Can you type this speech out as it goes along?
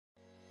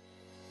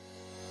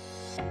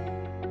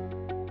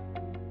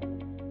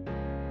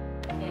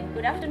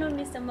Good afternoon,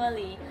 Mr.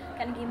 Murley.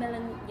 Carnegie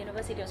Mellon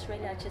University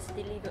Australia just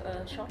delivered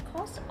a short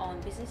course on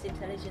business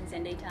intelligence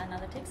and data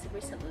analytics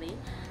recently,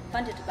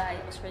 funded by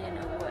Australian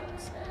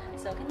Awards.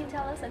 So can you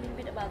tell us a little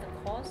bit about the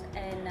course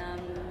and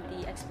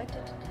the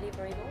expected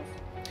deliverables?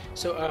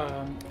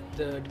 So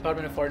the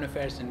Department of Foreign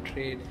Affairs and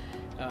Trade,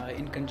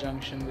 in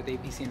conjunction with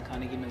APC and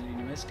Carnegie Mellon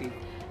University,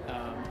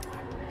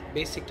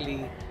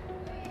 basically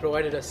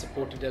provided us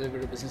support to deliver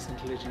a business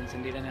intelligence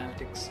and data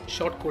analytics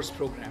short course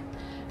program.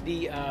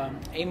 The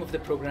aim of the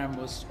program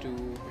was to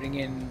bring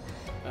in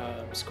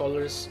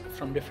scholars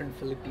from different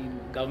Philippine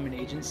government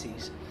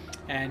agencies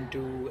and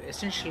to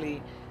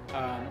essentially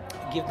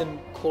give them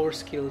core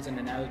skills in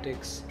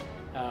analytics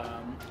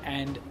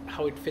and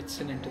how it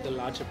fits into the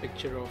larger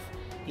picture of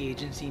the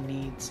agency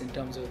needs in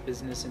terms of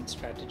business and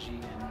strategy,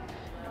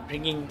 and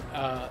bringing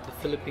the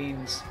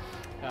Philippines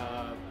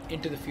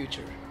into the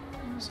future.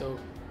 So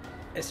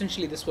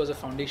essentially this was a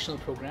foundational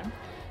program,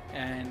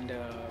 and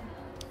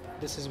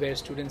this is where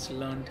students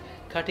learned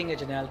cutting-edge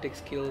analytics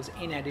skills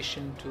in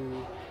addition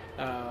to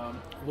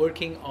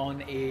working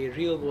on a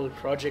real-world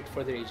project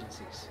for their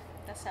agencies.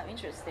 That sounds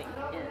interesting,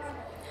 yes.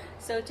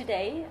 So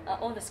today,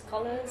 all the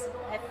scholars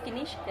have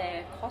finished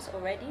their course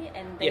already,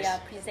 and they are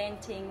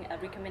presenting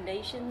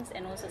recommendations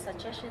and also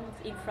suggestions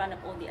in front of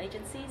all the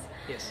agencies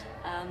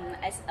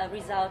as a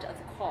result of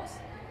the course.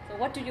 So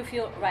what do you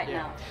feel right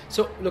now?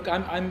 So look,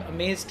 I'm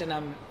amazed and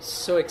I'm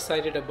so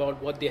excited about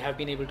what they have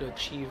been able to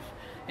achieve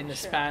in the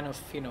span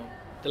of,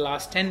 the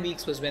last 10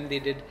 weeks was when they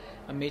did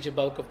a major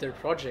bulk of their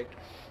project.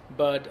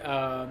 But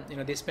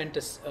they spent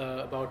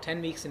about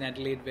 10 weeks in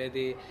Adelaide, where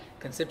they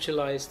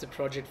conceptualized the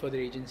project for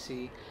their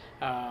agency.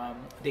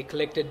 They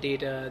collected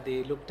data,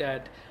 they looked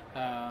at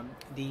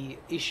the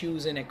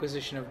issues in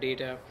acquisition of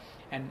data,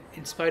 and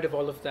in spite of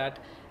all of that,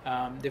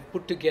 they've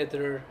put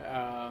together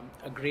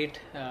a great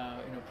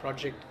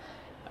project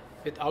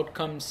with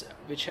outcomes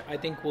which I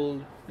think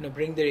will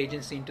bring their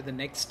agency into the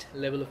next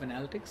level of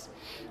analytics.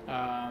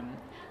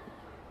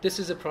 This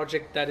is a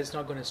project that is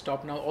not going to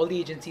stop now. All the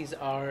agencies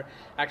are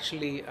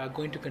actually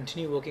going to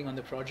continue working on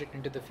the project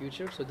into the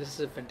future. So this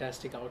is a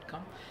fantastic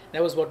outcome.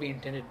 That was what we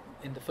intended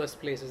in the first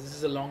place. This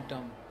is a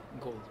long-term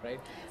goal, right?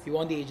 We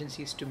want the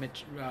agencies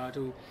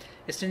to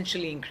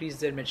essentially increase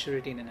their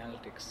maturity in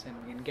analytics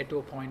and get to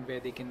a point where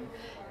they can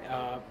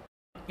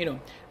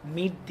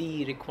meet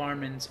the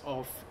requirements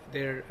of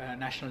their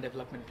national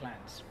development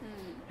plans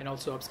and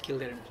also upskill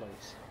their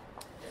employees.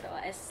 So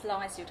as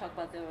long as you talk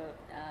about the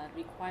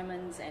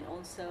requirements and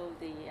also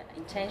the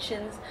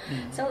intentions,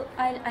 so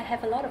I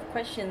have a lot of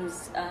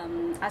questions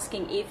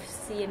asking if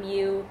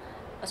CMU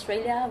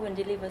Australia will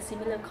deliver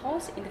similar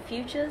course in the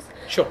future.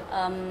 Sure.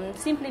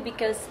 Simply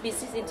because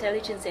business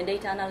intelligence and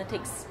data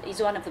analytics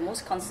is one of the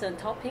most concerned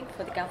topic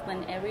for the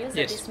government areas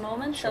at this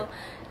moment. Sure.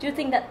 So do you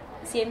think that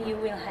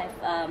CMU will have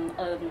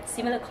a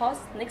similar course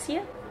next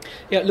year?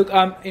 Yeah, look,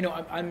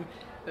 I'm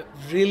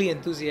really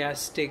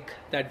enthusiastic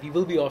that we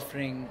will be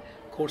offering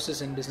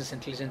courses in business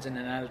intelligence and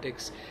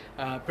analytics,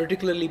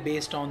 particularly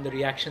based on the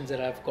reactions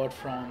that I've got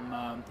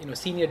from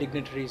senior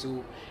dignitaries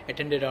who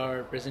attended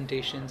our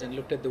presentations and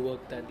looked at the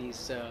work that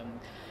these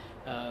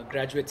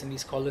graduates and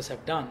these scholars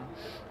have done.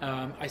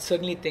 I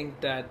certainly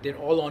think that they're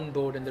all on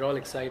board and they're all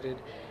excited.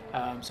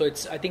 So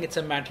I think it's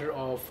a matter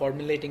of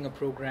formulating a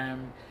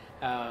program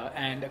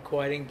and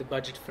acquiring the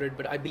budget for it.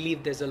 But I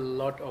believe there's a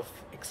lot of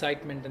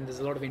excitement and there's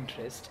a lot of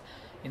interest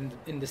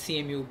in the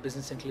CMU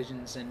Business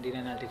Intelligence and Data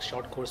Analytics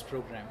short course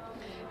program,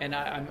 and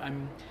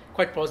I'm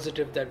quite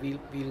positive that we'll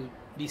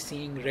be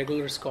seeing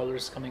regular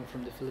scholars coming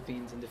from the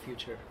Philippines in the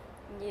future.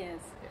 Yes,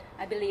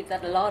 I believe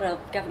that a lot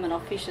of government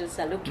officials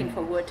are looking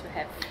forward to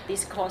have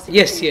this course.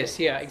 Yes,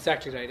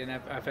 exactly right. And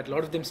I've had a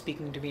lot of them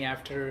speaking to me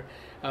after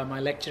my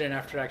lecture and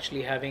after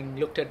actually having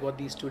looked at what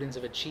these students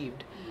have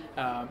achieved.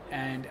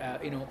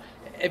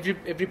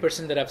 Every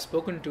person that I've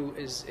spoken to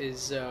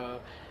is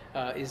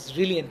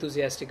really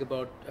enthusiastic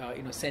about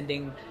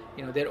sending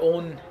their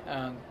own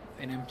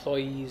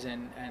employees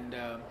and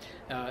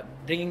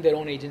bringing their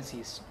own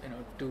agencies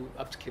to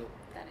upskill.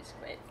 That is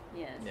great.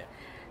 Yes. Yeah.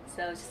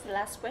 So just the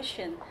last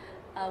question.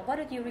 What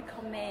would you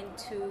recommend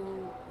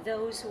to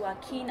those who are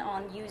keen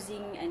on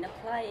using and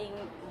applying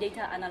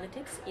data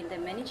analytics in their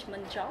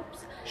management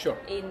jobs? Sure.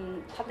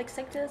 In public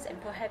sectors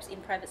and perhaps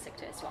in private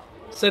sector as well?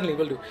 Certainly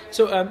will do.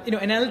 So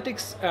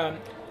analytics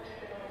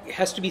it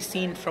has to be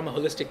seen from a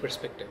holistic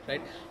perspective,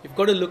 right? You've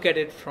got to look at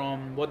it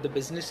from what the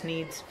business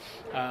needs,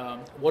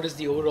 what is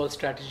the overall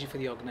strategy for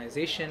the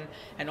organization,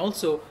 and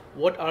also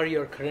what are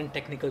your current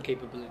technical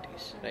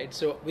capabilities, right?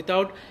 So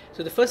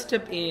the first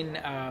step in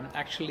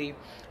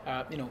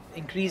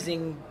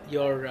increasing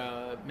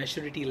your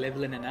maturity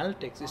level in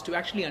analytics is to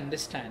actually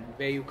understand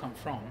where you come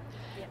from.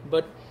 Yeah.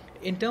 But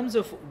in terms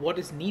of what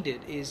is needed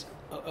is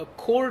a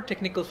core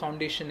technical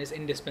foundation is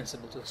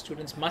indispensable. So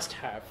students must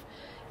have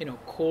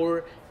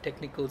core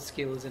technical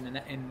skills in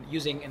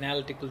using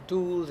analytical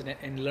tools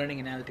and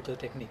learning analytical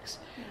techniques.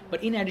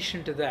 But in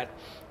addition to that,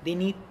 they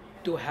need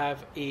to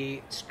have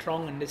a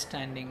strong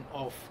understanding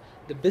of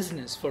the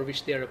business for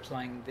which they are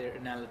applying their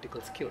analytical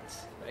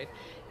skills, right?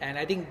 And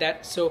I think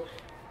that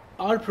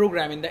our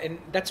program, and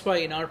that's why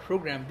in our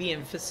program we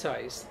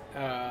emphasize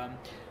a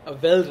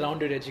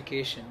well-rounded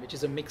education, which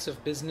is a mix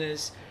of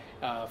business,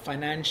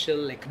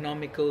 financial,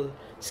 economical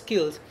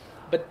skills,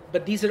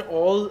 but these are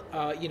all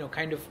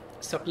kind of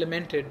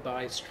supplemented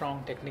by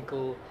strong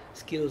technical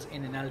skills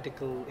in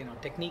analytical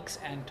techniques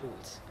and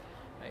tools.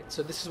 Right.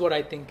 So this is what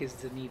I think is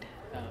the need.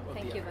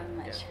 Thank you very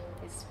much.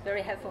 Yeah. It's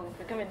very helpful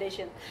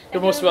recommendation.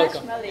 You're most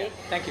welcome. Much, Mali. Yeah.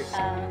 Thank you.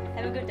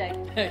 Have a good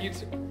day. You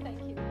too. Thank you.